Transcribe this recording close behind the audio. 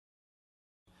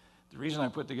The reason I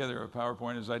put together a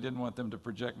PowerPoint is I didn't want them to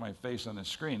project my face on the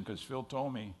screen, because Phil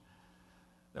told me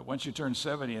that once you turn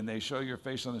 70 and they show your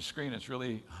face on the screen, it's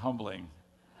really humbling.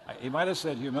 He might have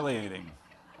said humiliating.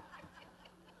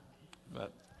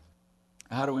 But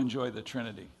how to enjoy the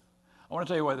Trinity. I want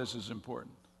to tell you why this is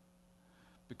important.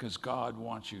 Because God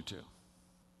wants you to.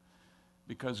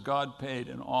 Because God paid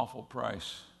an awful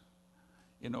price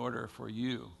in order for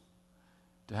you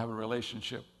to have a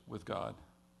relationship with God.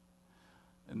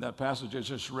 In that passage I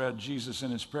just read, Jesus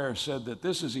in his prayer said that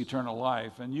this is eternal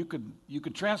life. And you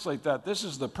could translate that, this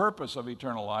is the purpose of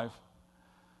eternal life.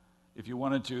 If you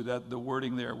wanted to, that the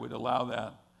wording there would allow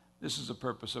that. This is the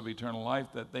purpose of eternal life,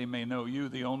 that they may know you,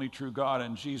 the only true God,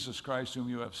 and Jesus Christ whom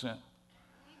you have sent.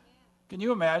 Can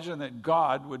you imagine that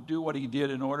God would do what he did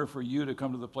in order for you to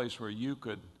come to the place where you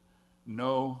could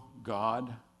know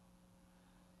God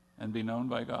and be known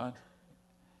by God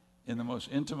in the most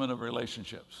intimate of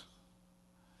relationships?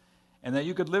 And that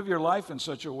you could live your life in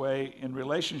such a way in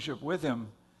relationship with him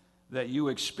that you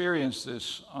experience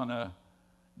this on a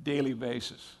daily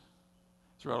basis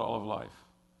throughout all of life.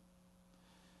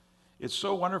 It's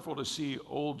so wonderful to see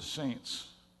old saints.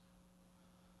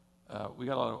 We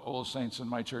got a lot of old saints in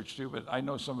my church too, but I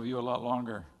know some of you a lot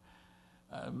longer.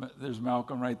 There's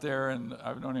Malcolm right there, and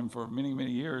I've known him for many,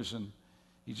 many years, and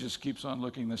he just keeps on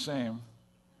looking the same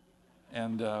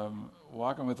and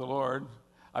walking with the Lord.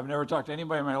 I've never talked to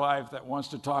anybody in my life that wants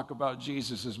to talk about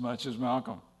Jesus as much as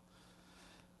Malcolm.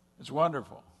 It's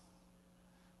wonderful.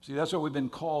 See, that's what we've been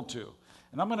called to.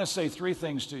 And I'm going to say three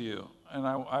things to you, and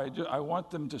I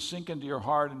want them to sink into your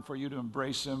heart and for you to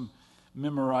embrace them,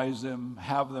 memorize them,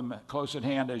 have them close at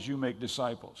hand as you make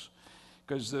disciples.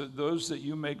 Because those that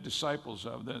you make disciples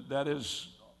of, that is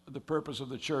the purpose of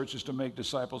the church, is to make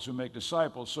disciples who make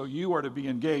disciples. So you are to be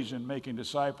engaged in making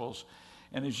disciples.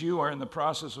 And as you are in the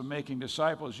process of making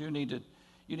disciples, you need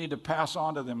to pass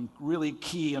on to them really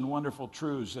key and wonderful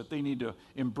truths that they need to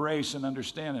embrace and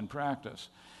understand and practice.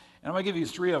 And I'm going to give you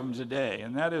three of them today,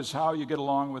 and that is how you get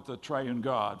along with the triune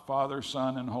God, Father,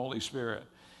 Son, and Holy Spirit.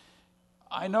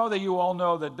 I know that you all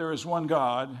know that there is one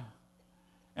God,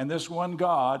 and this one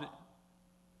God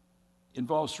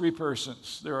involves three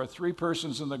persons. There are three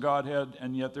persons in the Godhead,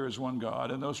 and yet there is one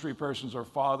God, and those three persons are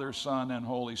Father, Son, and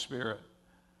Holy Spirit.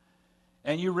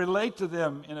 And you relate to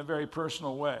them in a very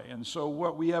personal way. And so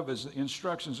what we have is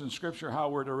instructions in Scripture how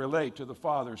we're to relate to the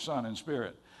Father, Son, and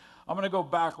Spirit. I'm going to go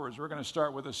backwards. We're going to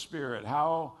start with the Spirit.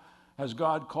 How has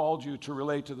God called you to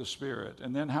relate to the Spirit?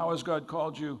 And then how has God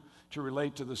called you to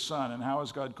relate to the Son? And how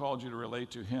has God called you to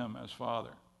relate to him as Father?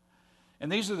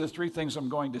 And these are the three things I'm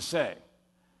going to say.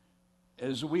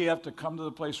 Is we have to come to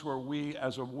the place where we,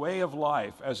 as a way of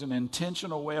life, as an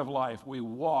intentional way of life, we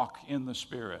walk in the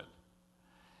Spirit.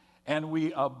 And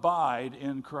we abide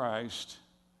in Christ,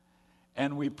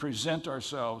 and we present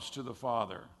ourselves to the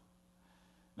Father.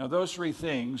 Now, those three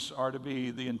things are to be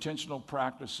the intentional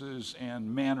practices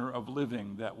and manner of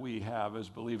living that we have as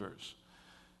believers.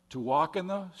 To walk in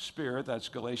the Spirit, that's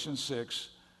Galatians 6,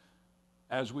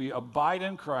 as we abide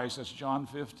in Christ, that's John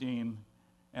 15,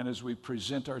 and as we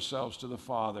present ourselves to the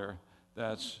Father,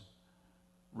 that's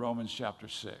Romans chapter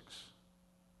 6.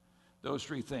 Those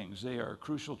three things, they are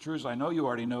crucial truths. I know you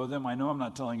already know them. I know I'm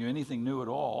not telling you anything new at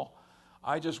all.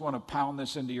 I just want to pound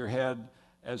this into your head.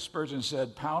 As Spurgeon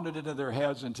said, pound it into their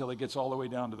heads until it gets all the way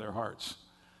down to their hearts.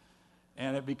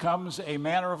 And it becomes a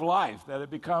manner of life, that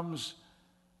it becomes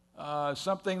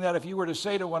something that if you were to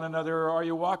say to one another, are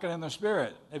you walking in the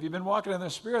Spirit? Have you been walking in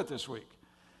the Spirit this week?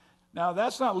 Now,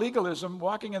 that's not legalism.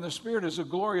 Walking in the Spirit is a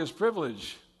glorious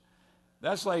privilege.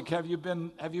 That's like, have you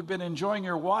been enjoying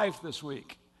your wife this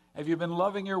week? Have you been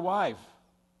loving your wife?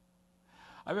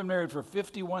 I've been married for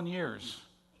 51 years.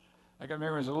 I got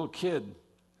married as a little kid.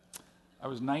 I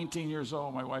was 19 years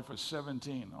old. My wife was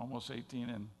 17, almost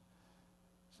 18.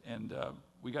 And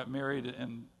we got married,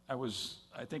 and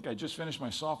I think I just finished my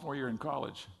sophomore year in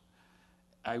college.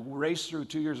 I raced through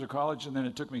 2 years of college, and then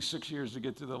it took me 6 years to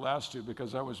get through the last two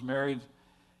because I was married.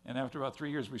 And after about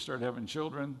 3 years, we started having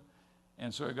children.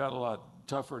 And so it got a lot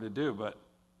tougher to do. But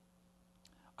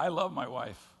I love my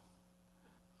wife.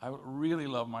 I really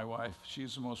love my wife.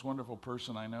 She's the most wonderful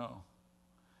person I know.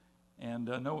 And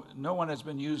no one has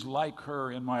been used like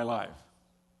her in my life.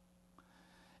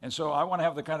 And so I want to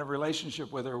have the kind of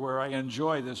relationship with her where I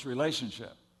enjoy this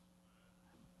relationship.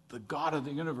 The God of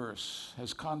the universe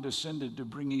has condescended to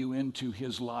bring you into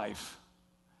his life.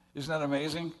 Isn't that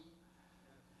amazing?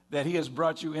 That he has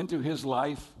brought you into his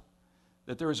life,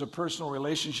 that there is a personal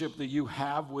relationship that you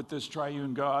have with this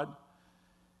triune God.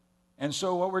 And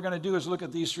so what we're going to do is look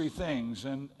at these three things.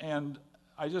 And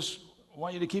I just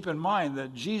want you to keep in mind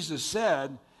that Jesus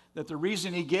said that the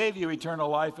reason he gave you eternal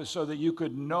life is so that you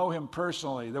could know him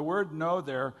personally. The word know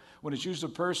there, when it's used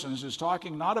of persons, is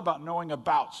talking not about knowing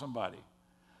about somebody,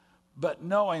 but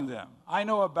knowing them. I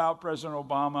know about President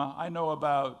Obama. I know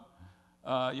about,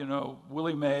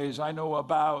 Willie Mays. I know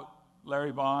about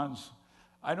Larry Bonds.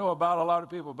 I know about a lot of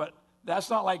people, but that's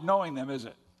not like knowing them, is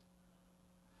it?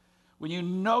 When you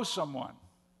know someone,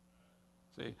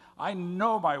 see, I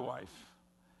know my wife.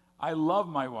 I love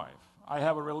my wife. I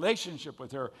have a relationship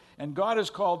with her. And God has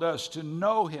called us to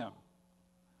know him,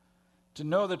 to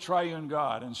know the triune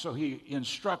God. And so he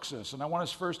instructs us. And I want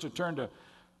us first to turn to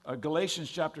Galatians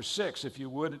chapter 6. If you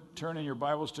would, turn in your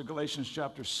Bibles to Galatians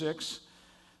chapter 6.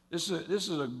 This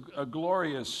is a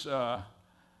glorious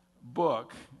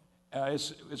book.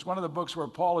 It's one of the books where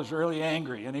Paul is really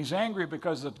angry. And he's angry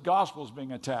because the gospel is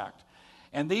being attacked.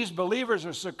 And these believers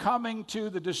are succumbing to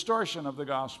the distortion of the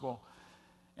gospel.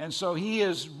 And so he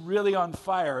is really on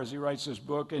fire as he writes this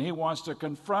book, and he wants to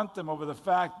confront them over the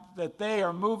fact that they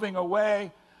are moving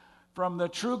away from the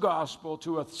true gospel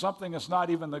to something that's not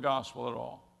even the gospel at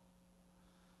all.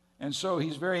 And so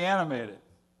he's very animated.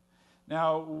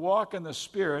 Now, walk in the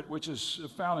Spirit, which is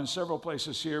found in several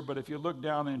places here, but if you look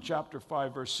down in chapter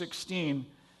 5, verse 16,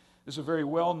 is a very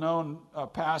well-known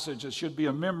passage that should be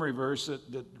a memory verse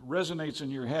that resonates in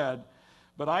your head.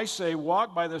 But I say,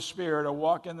 walk by the Spirit, or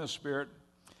walk in the Spirit,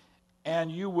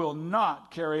 and you will not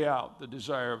carry out the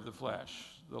desire of the flesh,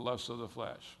 the lust of the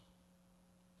flesh.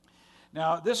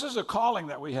 Now, this is a calling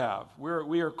that we have.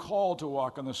 We are called to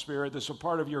walk in the Spirit. This is a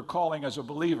part of your calling as a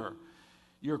believer.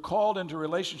 You're called into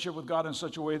relationship with God in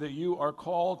such a way that you are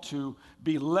called to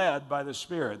be led by the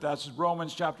Spirit. That's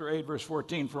Romans chapter 8, verse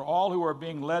 14. For all who are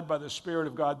being led by the Spirit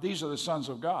of God, these are the sons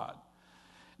of God.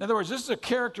 In other words, this is a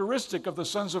characteristic of the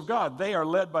sons of God. They are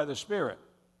led by the Spirit.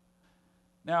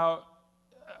 Now,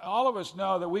 all of us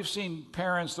know that we've seen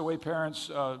parents, the way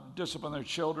parents discipline their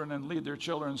children and lead their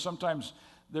children. Sometimes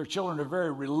their children are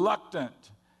very reluctant.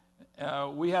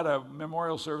 We had a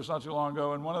memorial service not too long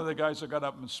ago, and one of the guys that got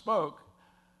up and spoke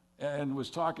and was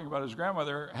talking about his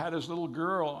grandmother had his little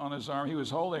girl on his arm. He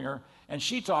was holding her, and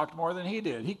she talked more than he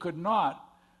did. He could not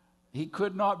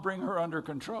bring her under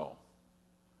control.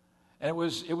 And it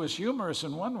was humorous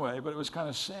in one way, but it was kind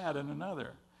of sad in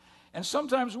another. And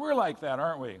sometimes we're like that,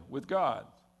 aren't we, with God?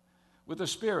 With the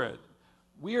Spirit.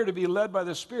 We are to be led by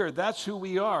the Spirit. That's who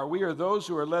we are. We are those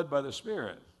who are led by the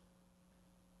Spirit.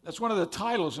 That's one of the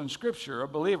titles in Scripture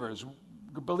of believers.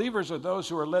 Believers are those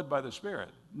who are led by the Spirit.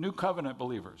 New covenant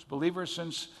believers. Believers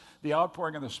since the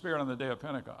outpouring of the Spirit on the day of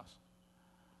Pentecost.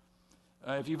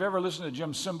 If you've ever listened to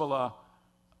Jim Cymbala,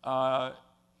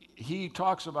 he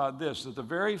talks about this, that the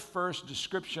very first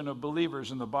description of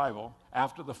believers in the Bible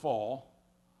after the fall,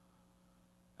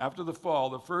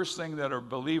 the first thing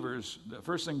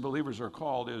believers are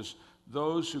called is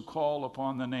those who call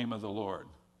upon the name of the Lord.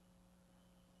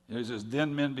 It says,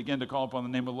 then men begin to call upon the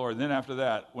name of the Lord. Then after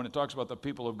that, when it talks about the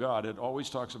people of God, it always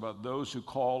talks about those who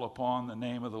call upon the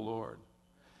name of the Lord.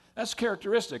 That's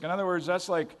characteristic. In other words, that's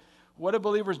like, what do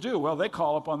believers do? Well, they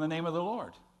call upon the name of the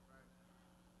Lord.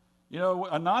 You know,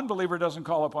 a non-believer doesn't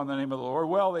call upon the name of the Lord.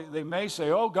 Well, they may say,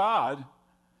 oh God,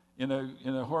 in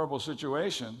a horrible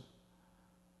situation.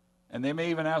 And they may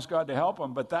even ask God to help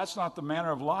them, but that's not the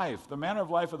manner of life. The manner of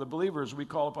life of the believers, we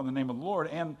call upon the name of the Lord.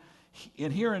 And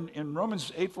here in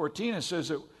Romans 8:14, it says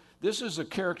that this is a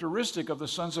characteristic of the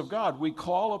sons of God. We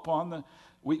call upon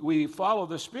we follow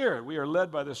the Spirit. We are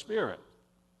led by the Spirit.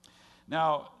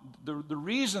 Now, the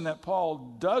reason that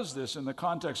Paul does this in the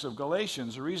context of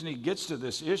Galatians, the reason he gets to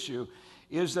this issue,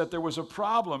 is that there was a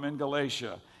problem in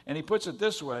Galatia. And he puts it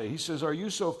this way. He says, are you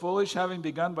so foolish, having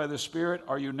begun by the Spirit,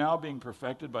 are you now being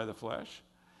perfected by the flesh?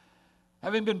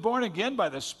 Having been born again by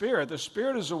the Spirit is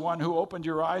the one who opened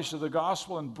your eyes to the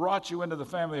gospel and brought you into the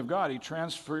family of God. He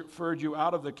transferred you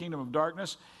out of the kingdom of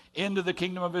darkness into the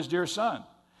kingdom of his dear Son.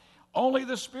 Only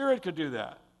the Spirit could do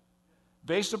that,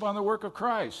 based upon the work of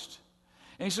Christ.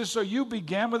 And he says, so you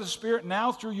began with the Spirit,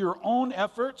 now through your own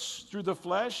efforts, through the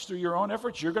flesh, through your own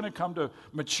efforts, you're going to come to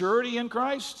maturity in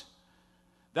Christ?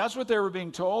 That's what they were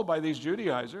being told by these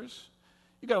Judaizers.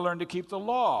 You got to learn to keep the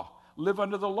law, live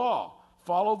under the law,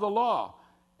 follow the law.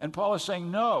 And Paul is saying,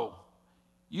 no,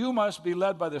 you must be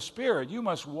led by the Spirit. You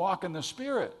must walk in the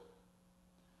Spirit.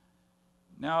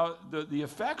 Now, the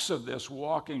effects of this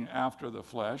walking after the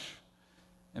flesh,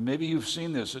 and maybe you've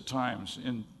seen this at times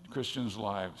in Christians'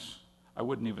 lives. I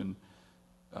wouldn't even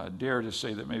dare to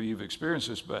say that maybe you've experienced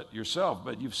this yourself,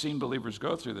 but you've seen believers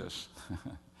go through this.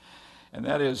 And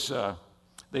that is,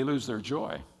 they lose their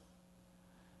joy.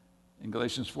 In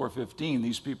Galatians 4:15,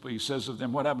 these people, he says of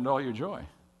them, what happened to all your joy?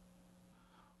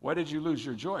 Why did you lose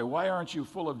your joy? Why aren't you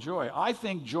full of joy? I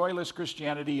think joyless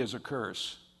Christianity is a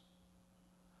curse.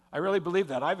 I really believe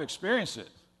that. I've experienced it.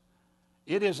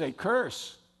 It is a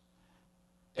curse.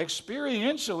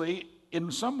 Experientially,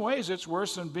 in some ways, it's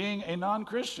worse than being a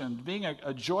non-Christian, being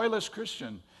a joyless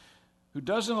Christian who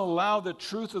doesn't allow the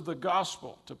truth of the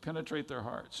gospel to penetrate their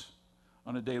hearts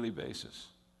on a daily basis.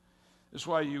 That's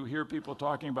why you hear people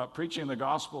talking about preaching the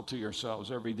gospel to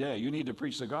yourselves every day. You need to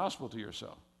preach the gospel to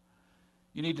yourself.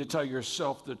 You need to tell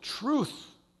yourself the truth.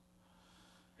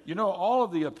 You know, all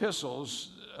of the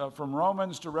epistles, from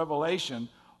Romans to Revelation,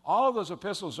 all of those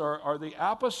epistles are the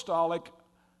apostolic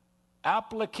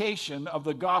application of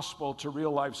the gospel to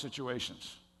real life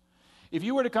situations. If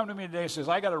you were to come to me today and says,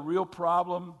 I got a real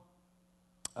problem,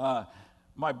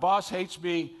 my boss hates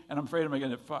me, and I'm afraid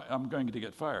I'm going to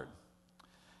get fired.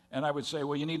 And I would say,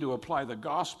 well, you need to apply the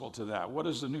gospel to that. What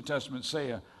does the New Testament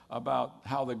say about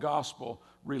how the gospel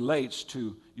relates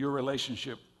to your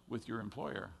relationship with your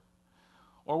employer?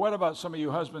 Or what about some of you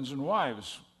husbands and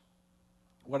wives?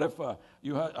 What if a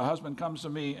husband comes to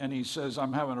me and he says,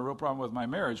 I'm having a real problem with my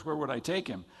marriage? Where would I take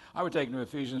him? I would take him to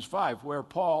Ephesians 5, where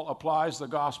Paul applies the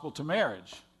gospel to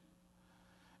marriage.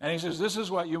 And he says, this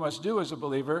is what you must do as a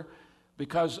believer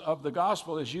because of the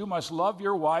gospel, is you must love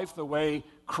your wife the way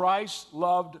Christ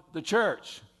loved the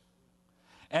church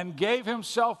and gave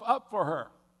himself up for her.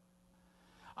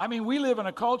 I mean, we live in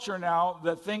a culture now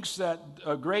that thinks that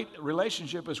a great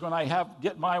relationship is when I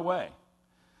get my way.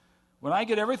 When I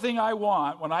get everything I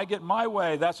want, when I get my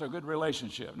way, that's a good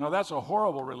relationship. No, that's a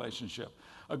horrible relationship.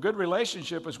 A good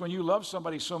relationship is when you love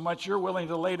somebody so much you're willing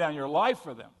to lay down your life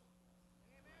for them.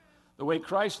 The way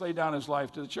Christ laid down his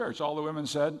life to the church. All the women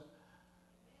said,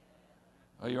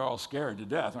 oh, you're all scared to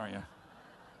death, aren't you?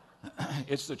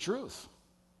 It's the truth.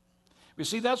 You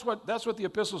see, that's what the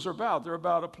epistles are about. They're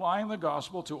about applying the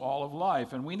gospel to all of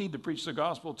life. And we need to preach the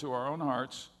gospel to our own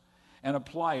hearts and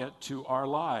apply it to our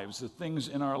lives, the things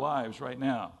in our lives right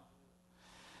now.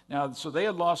 Now, so they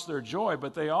had lost their joy,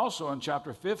 but they also, in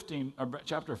chapter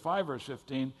 5, verse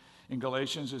 15, in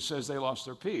Galatians, it says they lost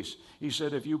their peace. He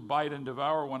said, if you bite and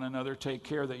devour one another, take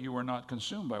care that you are not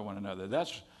consumed by one another.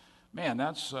 That's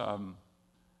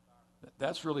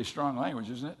really strong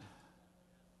language, isn't it?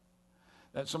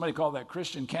 That somebody called that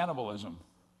Christian cannibalism.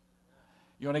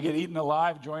 You want to get eaten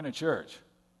alive? Join a church.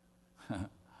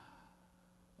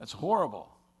 That's horrible.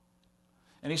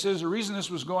 And he says the reason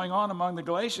this was going on among the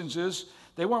Galatians is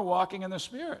they weren't walking in the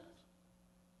Spirit.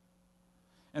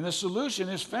 And the solution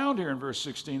is found here in verse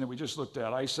 16 that we just looked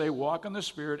at. I say, walk in the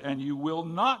Spirit, and you will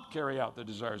not carry out the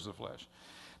desires of the flesh.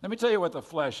 Let me tell you what the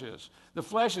flesh is. The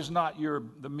flesh is not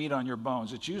the meat on your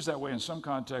bones. It's used that way in some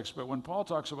contexts, but when Paul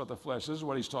talks about the flesh, this is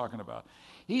what he's talking about.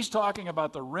 He's talking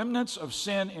about the remnants of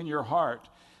sin in your heart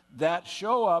that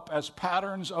show up as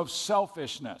patterns of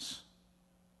selfishness.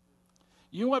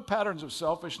 You know what patterns of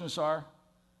selfishness are?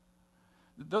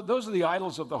 Those are the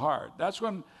idols of the heart. That's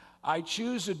when I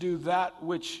choose to do that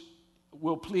which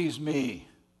will please me.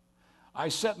 I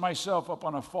set myself up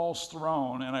on a false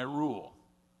throne and I rule.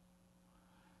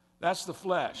 That's the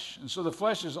flesh. And so the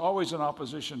flesh is always in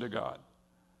opposition to God.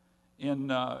 In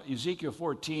Ezekiel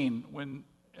 14, when,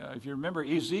 if you remember,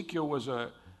 Ezekiel was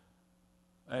a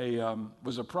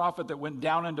prophet that went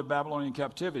down into Babylonian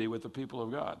captivity with the people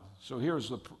of God. So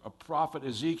here's a prophet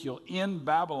Ezekiel in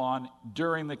Babylon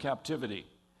during the captivity.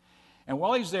 And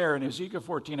while he's there in Ezekiel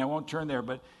 14, I won't turn there,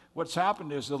 but what's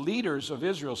happened is the leaders of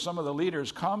Israel, some of the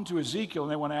leaders, come to Ezekiel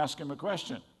and they want to ask him a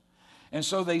question. And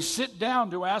so they sit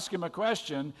down to ask him a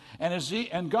question,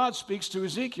 and God speaks to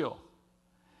Ezekiel.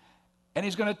 And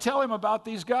he's going to tell him about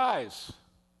these guys.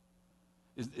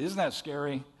 Isn't that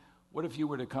scary? What if you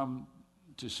were to come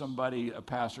to somebody, a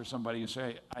pastor, somebody, and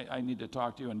say, I need to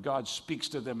talk to you, and God speaks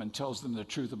to them and tells them the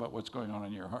truth about what's going on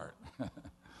in your heart.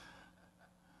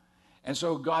 And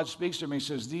so God speaks to me and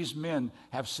says, these men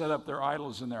have set up their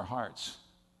idols in their hearts.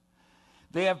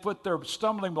 They have put their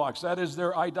stumbling blocks, that is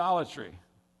their idolatry,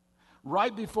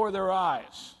 right before their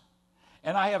eyes.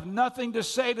 And I have nothing to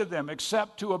say to them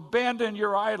except to abandon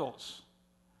your idols.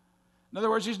 In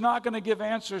other words, he's not going to give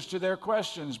answers to their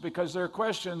questions because their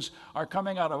questions are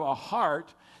coming out of a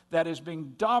heart that is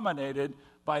being dominated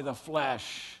by the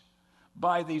flesh,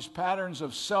 by these patterns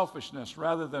of selfishness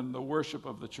rather than the worship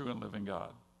of the true and living God.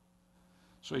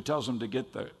 So he tells them to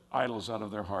get the idols out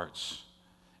of their hearts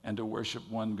and to worship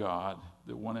one God,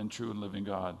 the one and true and living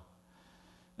God.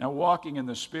 Now, walking in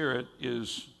the Spirit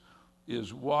is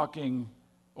walking,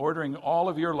 ordering all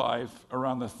of your life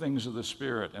around the things of the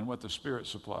Spirit and what the Spirit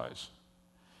supplies.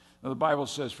 Now, the Bible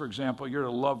says, for example, you're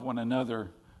to love one another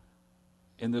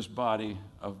in this body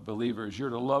of believers.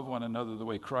 You're to love one another the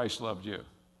way Christ loved you.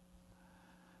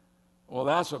 Well,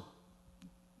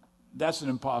 that's an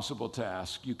impossible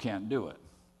task. You can't do it.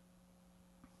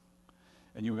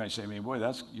 And you might say to me,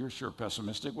 boy, you're sure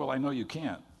pessimistic. Well, I know you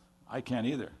can't. I can't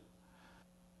either.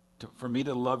 For me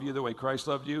to love you the way Christ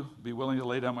loved you, be willing to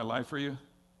lay down my life for you,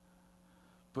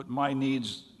 put my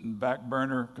needs in back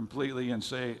burner completely and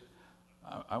say,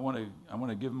 I want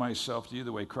to give myself to you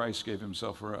the way Christ gave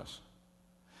himself for us.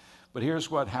 But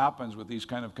here's what happens with these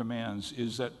kind of commands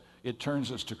is that it turns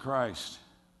us to Christ.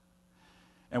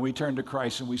 And we turn to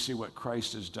Christ and we see what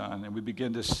Christ has done, and we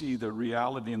begin to see the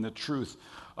reality and the truth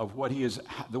of what he is,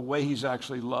 the way he's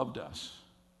actually loved us.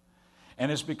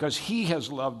 And it's because he has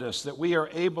loved us that we are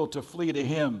able to flee to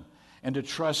him and to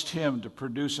trust him to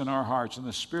produce in our hearts, and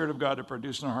the Spirit of God to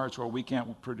produce in our hearts where we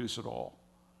can't produce at all.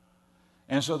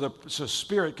 And so the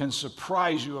Spirit can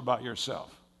surprise you about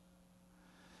yourself.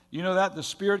 You know that? The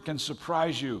Spirit can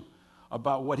surprise you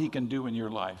about what he can do in your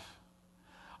life.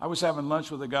 I was having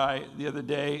lunch with a guy the other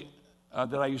day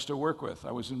that I used to work with.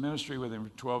 I was in ministry with him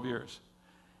for 12 years.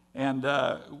 And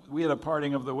we had a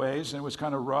parting of the ways, and it was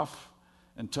kind of rough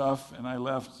and tough, and I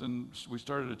left, and we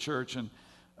started a church, and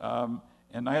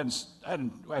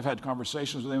I've had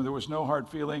conversations with him. There was no hard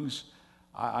feelings.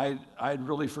 I'd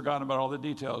really forgotten about all the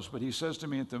details, but he says to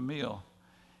me at the meal,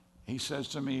 he says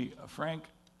to me, Frank,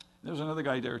 there was another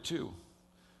guy there too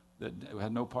that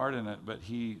had no part in it, but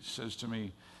he says to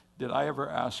me, did I ever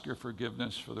ask your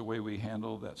forgiveness for the way we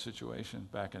handled that situation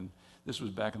this was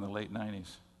back in the late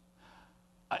 90s?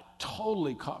 It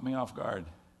totally caught me off guard.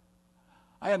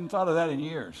 I hadn't thought of that in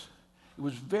years. It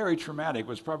was very traumatic. It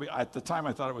was probably, at the time,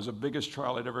 I thought it was the biggest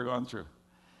trial I'd ever gone through.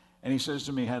 And he says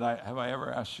to me, have I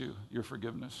ever asked you your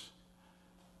forgiveness?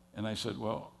 And I said,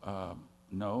 well,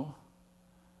 no.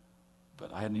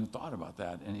 But I hadn't even thought about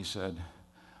that. And he said,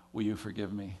 will you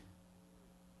forgive me?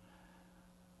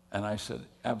 And I said,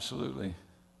 absolutely.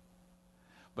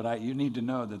 But you need to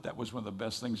know that was one of the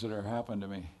best things that ever happened to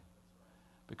me,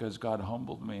 because God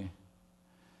humbled me,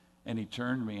 and he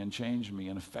turned me and changed me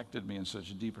and affected me in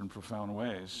such deep and profound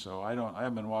ways. So I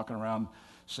haven't been walking around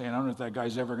saying, I don't know if that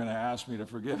guy's ever going to ask me to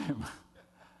forgive him.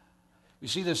 You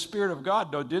see, the Spirit of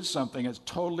God, though, did something that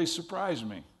totally surprised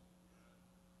me.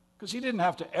 Because he didn't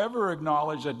have to ever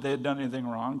acknowledge that they had done anything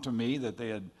wrong to me, that they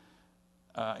had.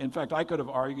 In fact, I could have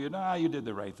argued, you did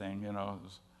the right thing,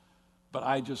 But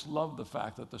I just love the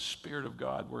fact that the Spirit of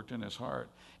God worked in his heart,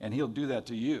 and he'll do that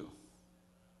to you.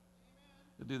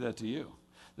 He'll do that to you.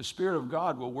 The Spirit of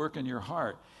God will work in your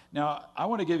heart. Now, I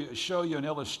want to show you an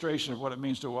illustration of what it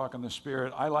means to walk in the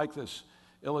Spirit. I like this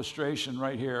illustration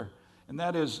right here, and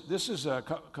that is, this is a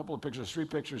couple of pictures, 3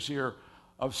 pictures here,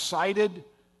 of sighted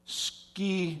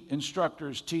ski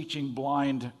instructors teaching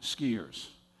blind skiers.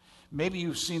 Maybe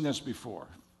you've seen this before.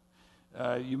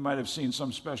 You might have seen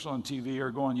some special on TV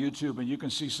or go on YouTube, and you can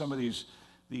see some of these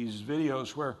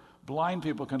videos where blind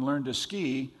people can learn to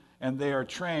ski, and they are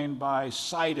trained by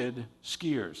sighted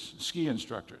ski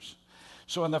instructors.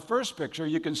 So in the first picture,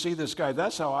 you can see this guy.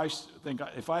 That's how I think,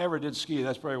 if I ever did ski,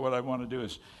 that's probably what I want to do,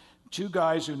 is 2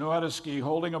 guys who know how to ski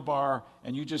holding a bar,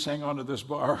 and you just hang on to this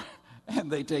bar,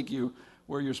 and they take you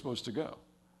where you're supposed to go.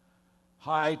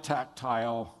 High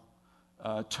tactile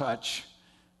touch,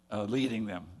 leading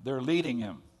them. They're leading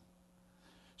him.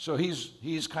 So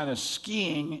he's kind of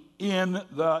skiing in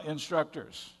the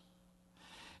instructors.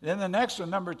 And then the next one,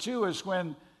 number 2, is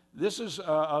when this is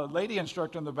a lady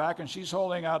instructor in the back, and she's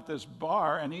holding out this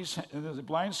bar, and the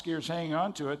blind skier's hanging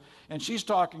on to it, and she's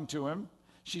talking to him.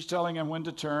 She's telling him when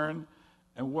to turn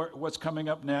and what's coming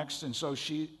up next, and so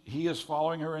he is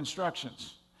following her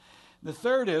instructions. The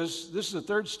third this is the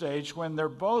third stage, when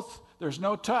there's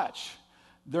no touch.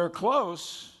 They're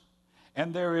close,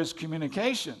 and there is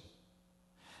communication.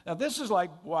 Now, this is like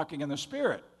walking in the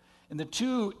Spirit. And the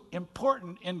 2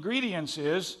 important ingredients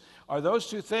are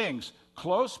those 2 things: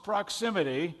 close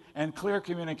proximity and clear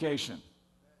communication.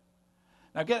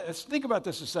 Now, let's think about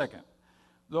this a second.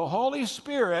 The Holy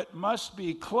Spirit must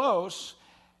be close,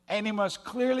 and he must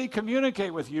clearly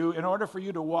communicate with you in order for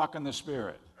you to walk in the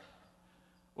Spirit.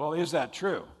 Well, is that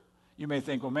true? You may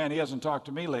think, well, man, he hasn't talked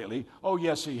to me lately. Oh,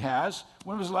 yes, he has.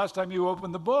 When was the last time you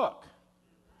opened the book?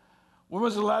 When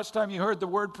was the last time you heard the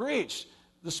word preached?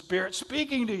 The Spirit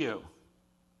speaking to you.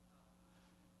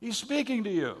 He's speaking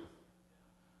to you.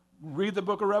 Read the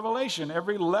book of Revelation.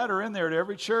 Every letter in there to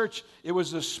every church, it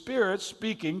was the Spirit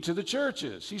speaking to the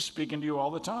churches. He's speaking to you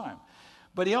all the time.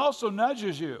 But he also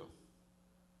nudges you.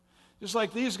 Just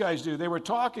like these guys do. They were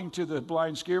talking to the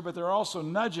blind skier, but they're also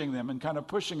nudging them and kind of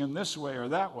pushing them this way or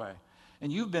that way.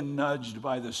 And you've been nudged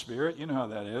by the Spirit. You know how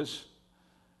that is.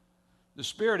 The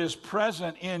Spirit is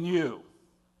present in you.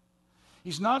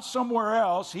 He's not somewhere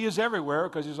else. He is everywhere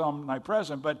because he's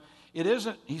omnipresent. But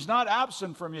He's not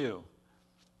absent from you.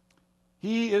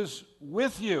 He is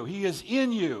with you. He is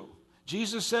in you.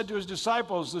 Jesus said to his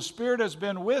disciples, the Spirit has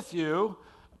been with you,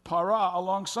 para,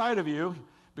 alongside of you,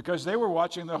 because they were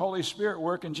watching the Holy Spirit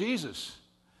work in Jesus.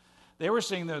 They were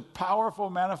seeing the powerful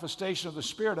manifestation of the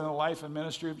Spirit in the life and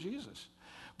ministry of Jesus.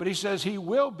 But he says he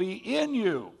will be in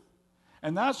you.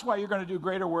 And that's why you're going to do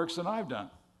greater works than I've done.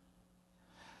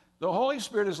 The Holy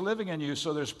Spirit is living in you,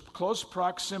 so there's close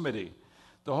proximity.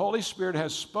 The Holy Spirit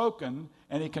has spoken,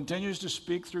 and he continues to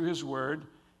speak through his word,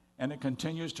 and it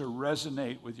continues to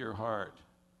resonate with your heart.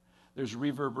 There's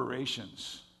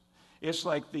reverberations. It's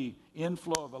like the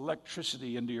inflow of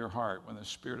electricity into your heart when the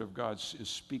Spirit of God is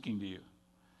speaking to you.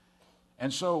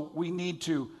 And so we need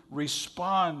to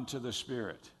respond to the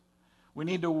Spirit. We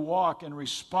need to walk in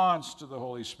response to the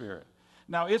Holy Spirit.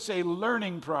 Now, it's a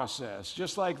learning process,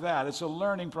 just like that. It's a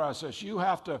learning process. You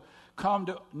have to come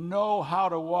to know how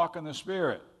to walk in the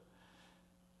Spirit.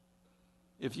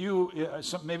 If you,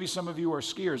 maybe some of you are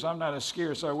skiers. I'm not a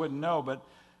skier, so I wouldn't know, but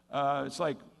it's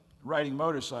like riding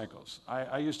motorcycles.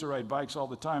 I used to ride bikes all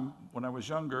the time when I was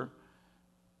younger,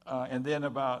 and then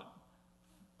about,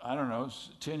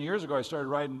 10 years ago, I started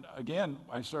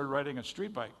riding a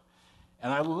street bike.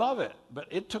 And I love it, but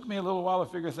it took me a little while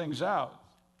to figure things out.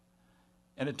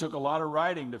 And it took a lot of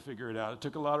riding to figure it out. It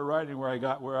took a lot of riding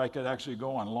where I could actually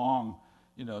go on long,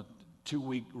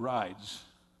 2-week rides.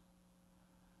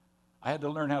 I had to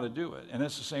learn how to do it. And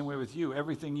it's the same way with you.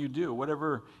 Everything you do,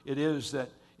 whatever it is that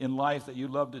in life that you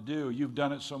love to do, you've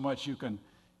done it so much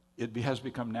it has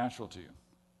become natural to you.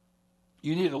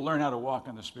 You need to learn how to walk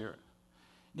in the Spirit.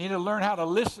 You need to learn how to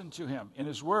listen to him in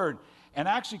his word and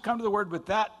actually come to the word with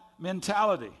that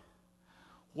mentality.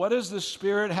 What does the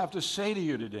Spirit have to say to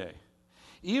you today?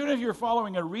 Even if you're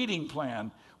following a reading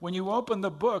plan, when you open the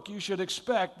book, you should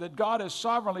expect that God has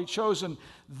sovereignly chosen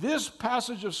this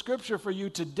passage of Scripture for you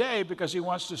today because he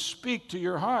wants to speak to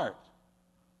your heart.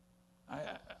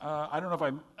 I don't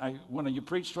know if when you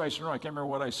preach twice in a row, I can't remember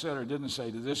what I said or didn't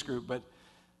say to this group, but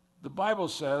the Bible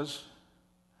says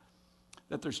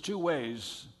that there's 2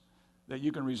 ways that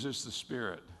you can resist the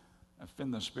Spirit,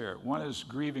 offend the Spirit. One is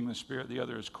grieving the Spirit, the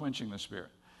other is quenching the Spirit.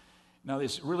 Now,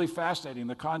 it's really fascinating,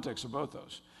 the context of both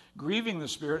those. Grieving the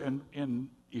Spirit in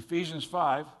Ephesians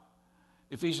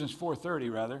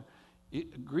 4:30 rather,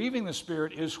 grieving the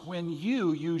Spirit is when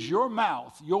you use your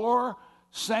mouth, your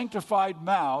sanctified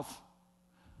mouth,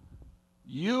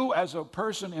 you as a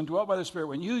person indwelt by the Spirit,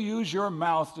 when you use your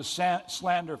mouth to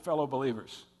slander fellow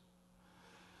believers.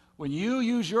 When you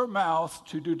use your mouth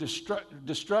to do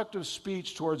destructive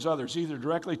speech towards others, either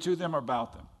directly to them or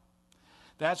about them.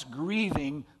 That's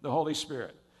grieving the Holy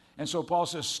Spirit. And so Paul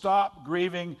says, stop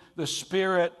grieving the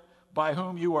Spirit by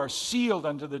whom you are sealed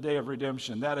unto the day of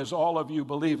redemption. That is all of you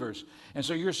believers. And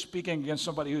so you're speaking against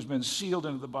somebody who's been sealed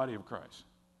into the body of Christ.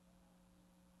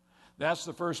 That's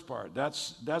the first part.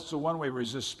 That's the one way we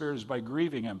resist the Spirit, is by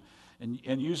grieving him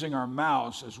and using our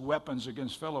mouths as weapons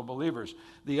against fellow believers.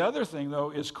 The other thing,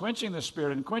 though, is quenching the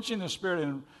Spirit. And quenching the Spirit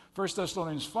in 1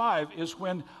 Thessalonians 5 is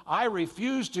when I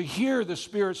refuse to hear the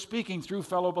Spirit speaking through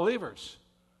fellow believers.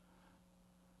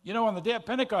 On the day of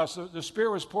Pentecost, the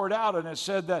Spirit was poured out, and it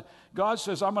said that God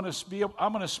says, I'm going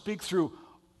to speak through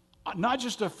not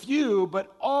just a few,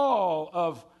 but all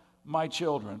of my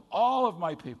children, all of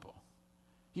my people.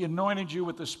 He anointed you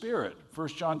with the Spirit. 1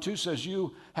 John 2 says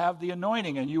you have the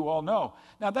anointing, and you all know.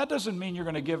 Now, that doesn't mean you're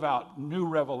going to give out new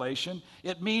revelation.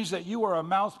 It means that you are a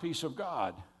mouthpiece of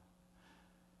God.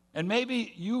 And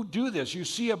maybe you do this. You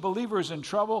see a believer is in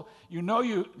trouble. You know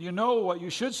what you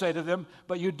should say to them,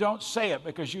 but you don't say it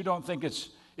because you don't think it's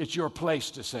your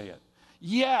place to say it.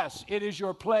 Yes, it is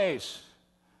your place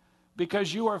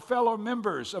because you are fellow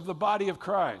members of the body of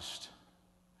Christ.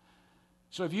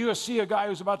 So if you see a guy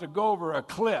who's about to go over a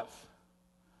cliff,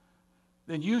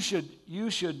 then you should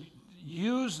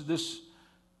use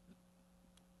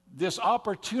this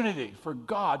opportunity for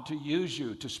God to use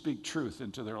you to speak truth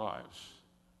into their lives.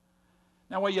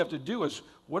 Now, what you have to do is,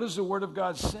 what does the Word of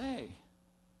God say?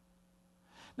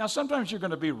 Now, sometimes you're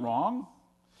going to be wrong.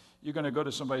 You're going to go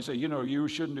to somebody and say, you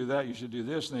shouldn't do that, you should do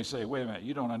this. And they say, wait a minute,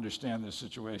 you don't understand this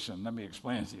situation. Let me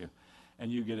explain it to you. And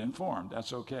you get informed.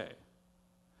 That's okay.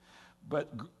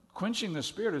 But quenching the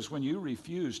Spirit is when you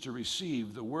refuse to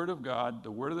receive the Word of God,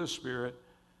 the Word of the Spirit,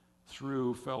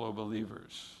 through fellow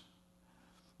believers.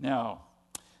 Now,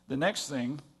 the next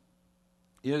thing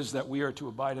is that we are to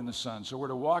abide in the Son. So we're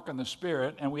to walk in the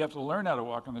Spirit, and we have to learn how to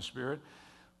walk in the Spirit.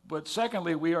 But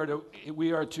secondly, we are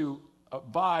to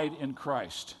abide in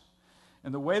Christ.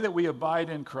 And the way that we abide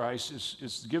in Christ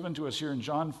is given to us here in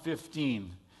John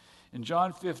 15. In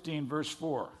John 15, verse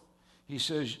 4, he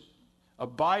says,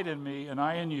 Abide in me and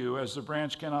I in you, as the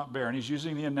branch cannot bear. And he's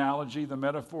using the analogy, the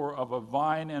metaphor of a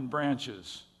vine and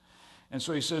branches. And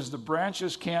so he says the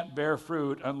branches can't bear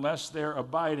fruit unless they're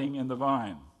abiding in the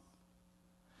vine.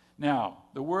 Now,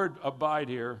 the word abide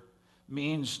here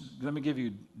means, let me give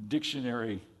you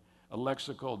dictionary, a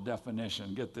lexical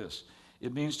definition. Get this.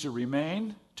 It means to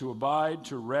remain, to abide,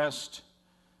 to rest.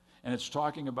 And it's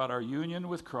talking about our union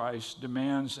with Christ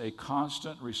demands a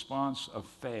constant response of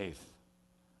faith.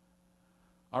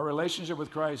 Our relationship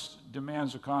with Christ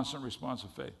demands a constant response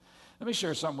of faith. Let me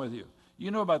share something with you.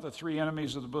 You know about the three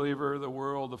enemies of the believer, the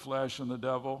world, the flesh, and the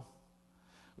devil?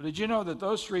 But did you know that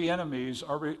those three enemies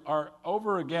are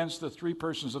over against the three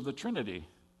persons of the Trinity?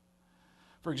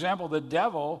 For example, the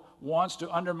devil wants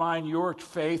to undermine your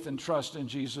faith and trust in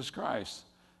Jesus Christ.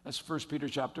 That's 1 Peter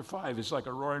chapter 5. It's like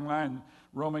a roaring lion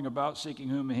roaming about, seeking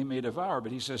whom he may devour.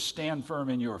 But he says, stand firm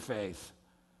in your faith.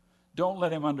 Don't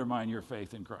let him undermine your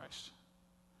faith in Christ.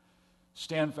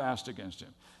 Stand fast against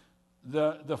him.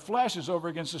 The flesh is over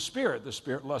against the spirit. The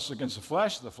spirit lusts against the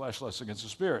flesh lusts against the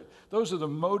spirit. Those are the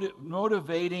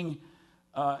motivating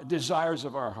desires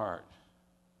of our heart.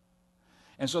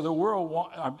 And so the world,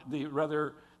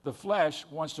 the flesh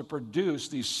wants to produce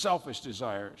these selfish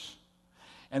desires.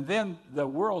 And then the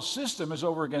world system is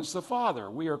over against the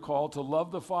Father. We are called to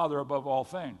love the Father above all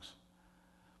things.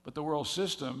 But the world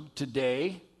system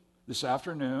today, this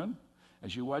afternoon,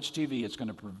 as you watch TV, it's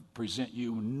going to present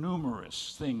you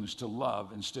numerous things to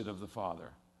love instead of the Father,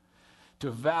 to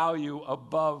value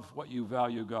above what you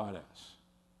value God as.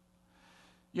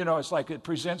 You know, it's like it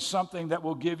presents something that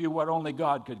will give you what only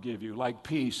God could give you, like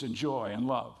peace and joy and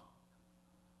love.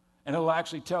 And it'll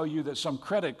actually tell you that some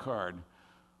credit card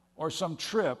or some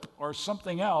trip or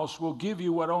something else will give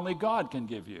you what only God can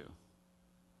give you.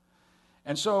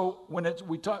 And so when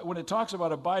it talks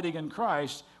about abiding in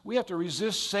Christ, we have to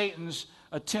resist Satan's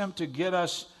attempt to get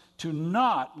us to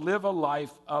not live a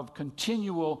life of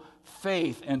continual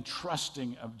faith and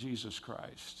trusting of Jesus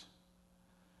Christ.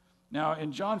 Now,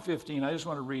 in John 15, I just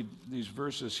want to read these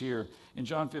verses here. In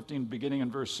John 15, beginning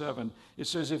in verse 7, it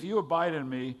says, if you abide in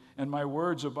me and my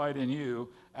words abide in you,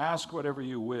 ask whatever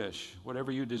you wish,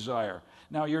 whatever you desire.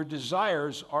 Now, your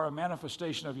desires are a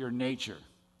manifestation of your nature.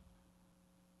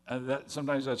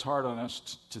 Sometimes that's hard on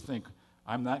us to think,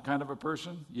 I'm that kind of a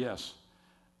person? Yes,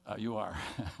 you are.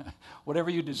 Whatever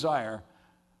you desire,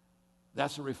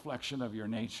 that's a reflection of your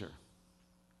nature.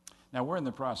 Now, we're in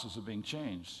the process of being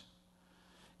changed.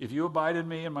 If you abide in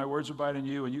me and my words abide in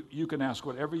you, and you can ask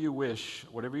whatever you wish,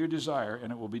 whatever you desire,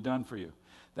 and it will be done for you.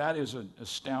 That is an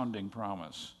astounding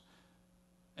promise.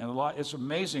 And it's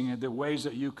amazing the ways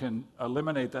that you can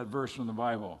eliminate that verse from the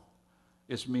Bible,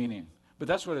 its meaning. But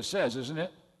that's what it says, isn't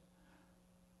it?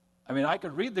 I mean, I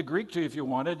could read the Greek to you if you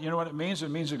wanted. You know what it means? It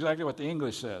means exactly what the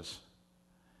English says.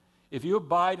 If you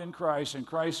abide in Christ and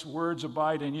Christ's words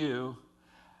abide in you,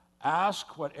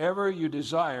 ask whatever you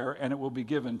desire and it will be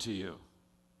given to you.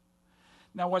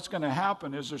 Now, what's going to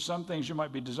happen is there's some things you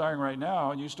might be desiring right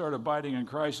now, and you start abiding in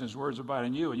Christ and his words abide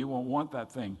in you, and you won't want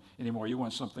that thing anymore. You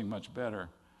want something much better,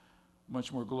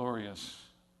 much more glorious.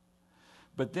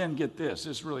 But then get this.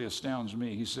 This really astounds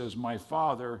me. He says, my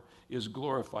Father is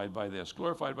glorified by this.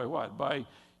 Glorified by what? By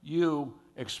you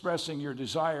expressing your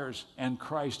desires and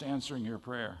Christ answering your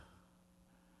prayer.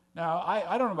 Now,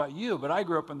 I don't know about you, but I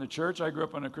grew up in the church. I grew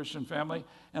up in a Christian family,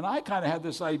 and I kind of had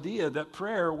this idea that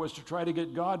prayer was to try to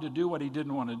get God to do what he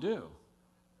didn't want to do.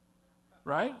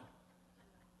 Right?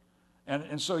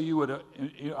 And so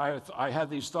I had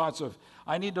these thoughts of,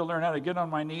 I need to learn how to get on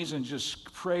my knees and just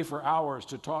pray for hours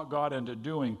to talk God into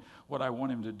doing what I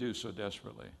want him to do so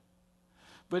desperately.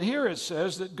 But here it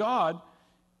says that God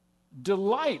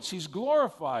delights, he's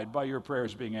glorified by your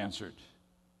prayers being answered.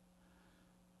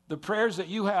 The prayers that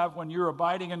you have when you're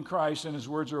abiding in Christ and his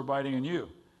words are abiding in you.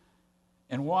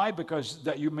 And why? Because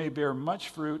that you may bear much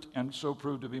fruit and so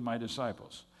prove to be my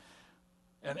disciples.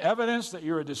 An evidence that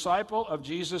you're a disciple of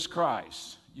Jesus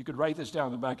Christ. You could write this down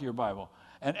in the back of your Bible.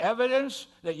 An evidence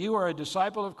that you are a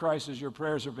disciple of Christ is your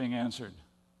prayers are being answered.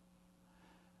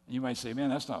 And you might say, man,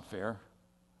 that's not fair.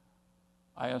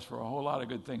 I ask for a whole lot of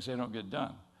good things, they don't get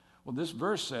done. Well, this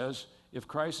verse says, if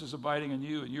Christ is abiding in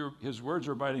you and his words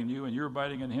are abiding in you and you're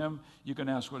abiding in him, you can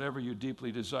ask whatever you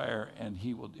deeply desire and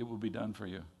it will be done for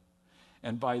you.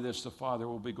 And by this the Father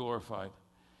will be glorified.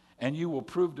 And you will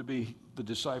prove to be the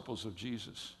disciples of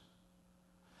Jesus.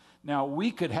 Now,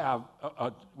 we could have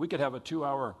a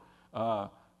 2-hour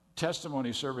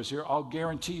testimony service here, I'll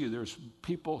guarantee you there's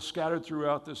people scattered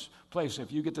throughout this place.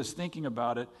 If you get to thinking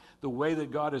about it, the way that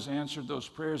God has answered those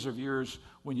prayers of yours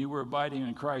when you were abiding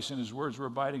in Christ and his words were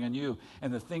abiding in you,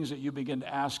 and the things that you begin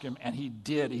to ask him, and he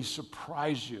did. He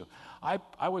surprised you. I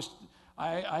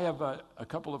have a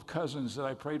couple of cousins that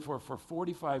I prayed for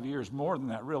 45 years, more than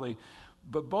that really,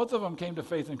 but both of them came to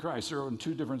faith in Christ. They're on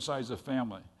two different sides of the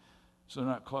family, so they're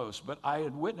not close. But I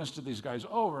had witnessed to these guys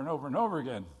over and over and over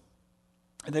again.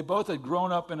 And they both had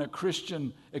grown up in a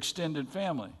Christian extended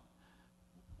family.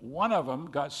 One of them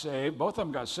got saved. Both of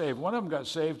them got saved. One of them got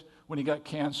saved when he got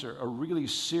cancer, a really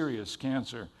serious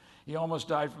cancer. He almost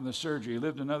died from the surgery. He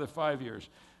lived another 5 years.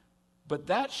 But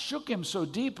that shook him so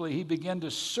deeply, he began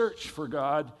to search for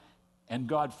God, and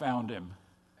God found him.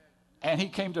 And he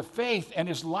came to faith, and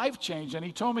his life changed. And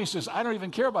he told me, he says, I don't even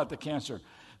care about the cancer.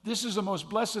 This is the most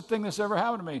blessed thing that's ever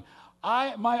happened to me.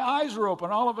 My eyes were open.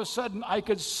 All of a sudden, I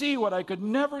could see what I could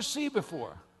never see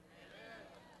before.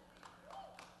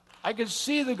 I could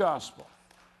see the gospel.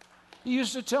 He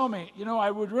used to tell me,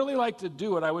 I would really like to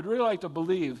do it. I would really like to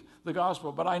believe the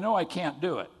gospel, but I know I can't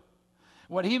do it.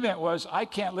 What he meant was, I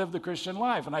can't live the Christian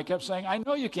life. And I kept saying, I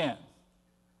know you can.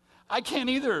 I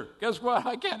can't either. Guess what?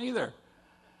 I can't either.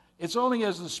 It's only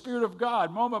as the Spirit of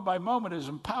God, moment by moment, is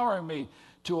empowering me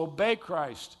to obey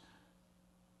Christ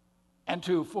and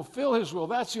to fulfill his will.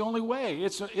 That's the only way.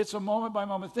 It's a moment by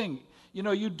moment thing.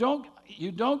 You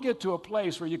don't get to a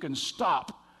place where you can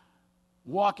stop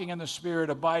walking in the Spirit,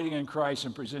 abiding in Christ,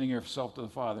 and presenting yourself to the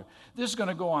Father. This is going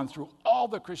to go on through all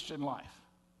the Christian life.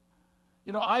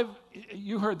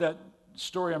 You heard that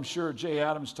story, I'm sure. Jay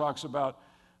Adams talks about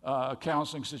a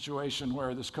counseling situation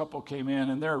where this couple came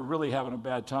in and they're really having a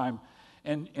bad time.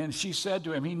 And she said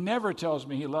to him, he never tells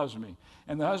me he loves me.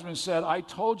 And the husband said, I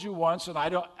told you once, and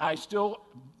I still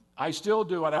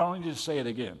do it. I don't need to say it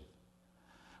again.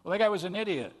 Well, that guy was an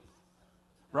idiot,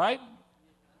 right?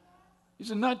 He's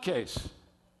a nutcase.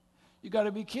 You got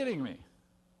to be kidding me.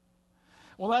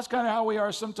 Well, that's kind of how we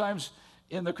are sometimes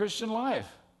in the Christian life.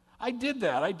 I did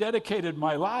that. I dedicated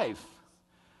my life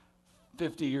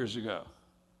 50 years ago.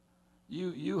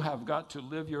 You have got to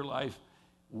live your life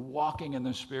walking in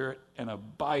the Spirit and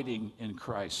abiding in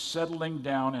Christ, settling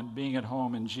down and being at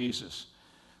home in Jesus.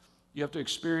 You have to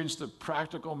experience the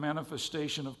practical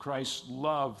manifestation of Christ's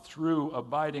love through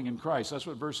abiding in Christ. That's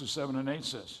what verses 7 and 8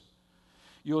 says.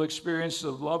 You'll experience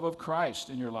the love of Christ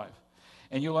in your life.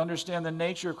 And you'll understand the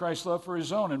nature of Christ's love for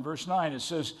his own. In verse 9, it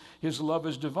says, his love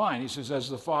is divine. He says, as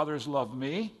the Father has loved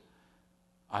me,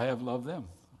 I have loved them.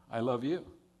 I love you.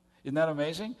 Isn't that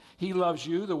amazing? He loves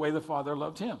you the way the Father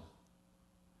loved him.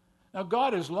 Now,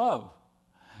 God is love.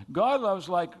 God loves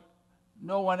like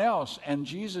no one else. And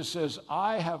Jesus says,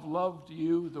 I have loved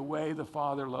you the way the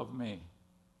Father loved me.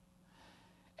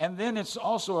 And then it's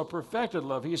also a perfected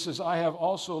love. He says, I have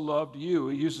also loved you.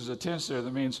 He uses a tense there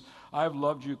that means I have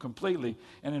loved you completely.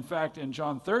 And in fact, in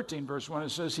John 13, verse 1, it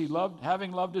says,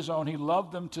 having loved his own, he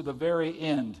loved them to the very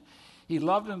end. He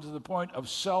loved them to the point of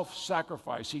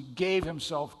self-sacrifice. He gave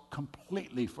himself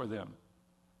completely for them.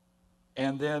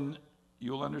 And then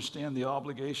you'll understand the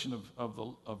obligation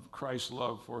of Christ's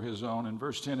love for his own. In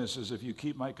verse 10, it says, if you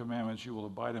keep my commandments, you will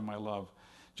abide in my love,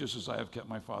 just as I have kept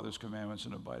my Father's commandments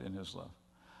and abide in his love.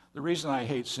 The reason I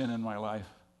hate sin in my life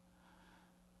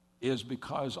is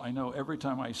because I know every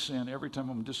time I sin, every time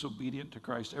I'm disobedient to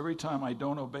Christ, every time I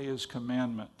don't obey his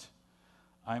commandment,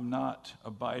 I'm not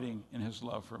abiding in his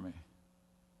love for me.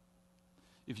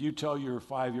 If you tell your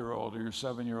 5-year-old or your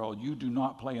 7-year-old, you do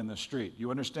not play in the street.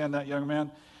 You understand that, young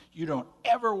man? You don't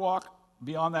ever walk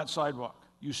beyond that sidewalk.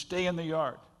 You stay in the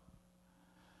yard.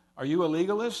 Are you a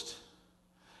legalist?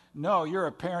 No, you're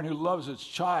a parent who loves its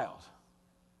child.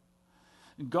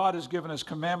 And God has given us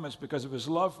commandments because of his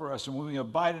love for us. And when we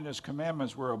abide in his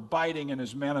commandments, we're abiding in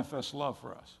his manifest love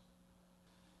for us.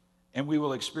 And we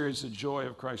will experience the joy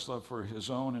of Christ's love for his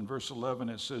own. In verse 11,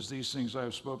 it says, these things I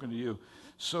have spoken to you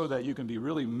so that you can be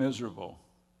really miserable.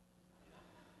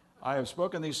 I have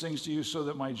spoken these things to you so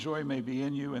that my joy may be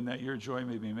in you and that your joy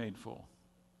may be made full.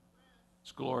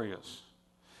 It's glorious.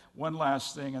 One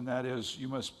last thing, and that is you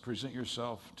must present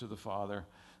yourself to the Father.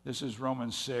 This is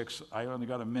Romans 6. I only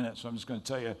got a minute, so I'm just going to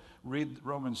tell you, read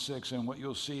Romans 6, and what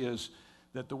you'll see is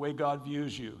that the way God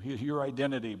views you, your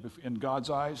identity in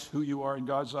God's eyes, who you are in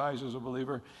God's eyes as a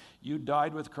believer, you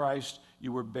died with Christ,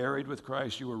 you were buried with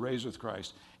Christ, you were raised with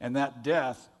Christ. And that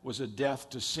death was a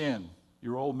death to sin,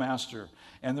 your old master.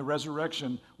 And the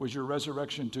resurrection was your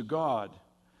resurrection to God,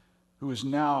 who is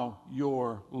now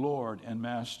your Lord and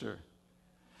Master.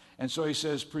 And so he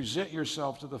says, present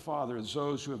yourself to the Father as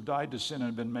those who have died to sin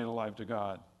and been made alive to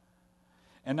God.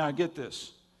 And now get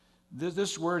this.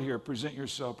 This word here, present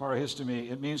yourself,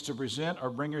 parahistemi, it means to present or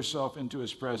bring yourself into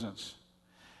his presence.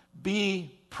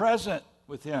 Be present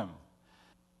with him.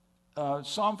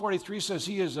 Psalm 43 says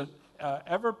he is an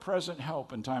ever-present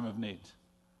help in time of need.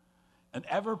 An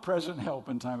ever-present help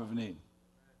in time of need.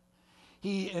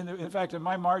 In fact, in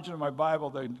my margin of my Bible,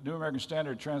 the New American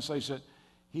Standard translates it,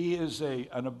 he is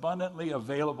an abundantly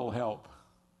available help.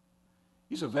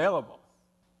 He's available.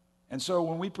 And so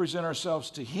when we present ourselves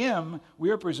to him, we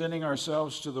are presenting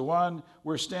ourselves to the one.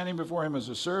 We're standing before him as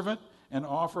a servant and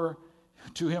offer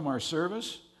to him our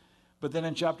service. But then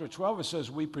in chapter 12, it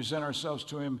says we present ourselves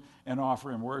to him and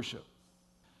offer him worship.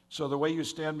 So the way you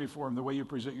stand before him, the way you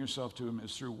present yourself to him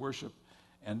is through worship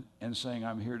and saying,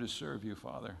 I'm here to serve you,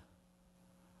 Father.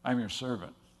 I'm your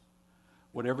servant.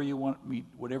 Whatever you want me,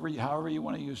 however you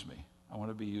want to use me, I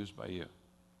want to be used by you.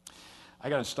 I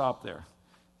got to stop there.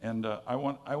 And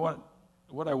what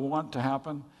I want to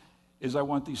happen is I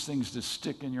want these things to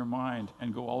stick in your mind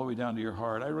and go all the way down to your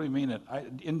heart. I really mean it.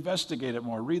 Investigate it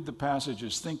more. Read the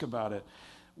passages. Think about it.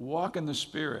 Walk in the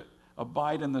Spirit.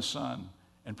 Abide in the Son.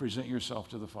 And present yourself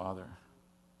to the Father.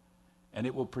 And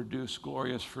it will produce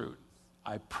glorious fruit.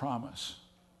 I promise.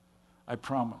 I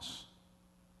promise.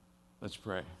 Let's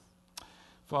pray.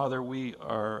 Father, we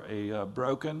are a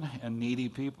broken and needy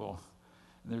people.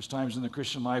 And there's times in the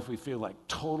Christian life we feel like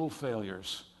total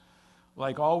failures.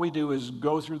 Like all we do is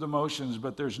go through the motions,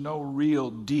 but there's no real,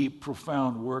 deep,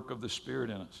 profound work of the Spirit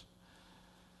in us.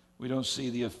 We don't see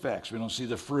the effects. We don't see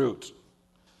the fruit.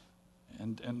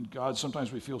 And God,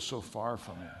 sometimes we feel so far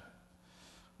from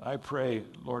you. I pray,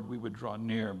 Lord, we would draw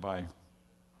near by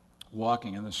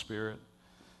walking in the Spirit,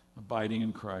 abiding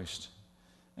in Christ,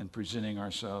 and presenting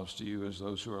ourselves to you as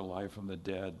those who are alive from the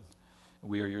dead.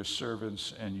 We are your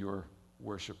servants and your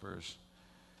worshipers.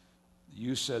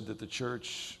 You said that the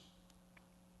church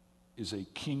is a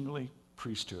kingly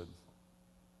priesthood,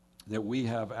 that we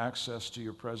have access to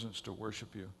your presence to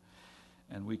worship you,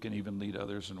 and we can even lead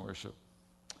others in worship.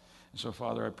 And so,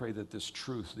 Father, I pray that these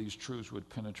truths would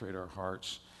penetrate our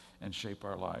hearts and shape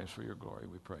our lives for your glory,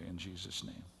 we pray in Jesus'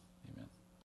 name.